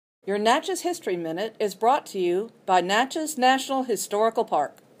Your Natchez History Minute is brought to you by Natchez National Historical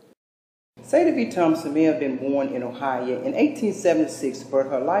Park. Sadie V. Thompson may have been born in Ohio in 1876, but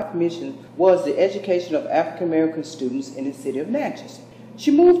her life mission was the education of African American students in the city of Natchez. She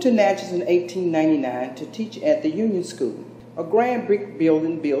moved to Natchez in 1899 to teach at the Union School, a grand brick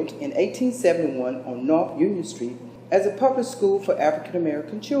building built in 1871 on North Union Street as a public school for African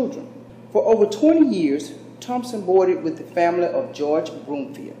American children. For over 20 years, Thompson boarded with the family of George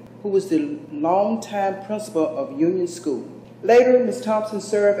Broomfield, who was the longtime principal of Union School. Later, Ms. Thompson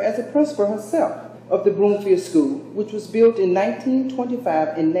served as a principal herself of the Broomfield School, which was built in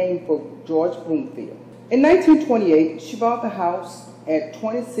 1925 and named for George Broomfield. In 1928, she bought the house at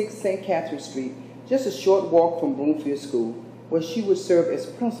 26 St. Catherine Street, just a short walk from Broomfield School, where she would serve as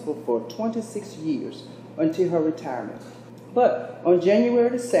principal for 26 years until her retirement. But on January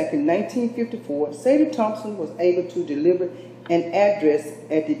 2, 1954, Sadie Thompson was able to deliver an address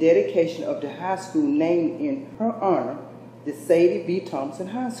at the dedication of the high school named in her honor, the Sadie V. Thompson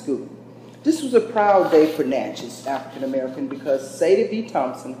High School. This was a proud day for Natchez African American because Sadie V.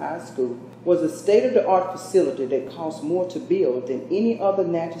 Thompson High School was a state-of-the-art facility that cost more to build than any other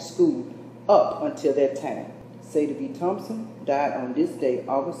Natchez school up until that time. Sadie V. Thompson died on this day,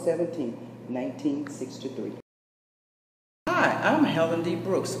 August 17, 1963. Hi, I'm Helen D.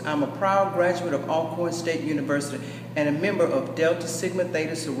 Brooks. I'm a proud graduate of Alcorn State University and a member of Delta Sigma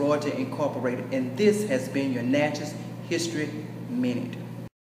Theta Sorority Incorporated, and this has been your Natchez History Minute.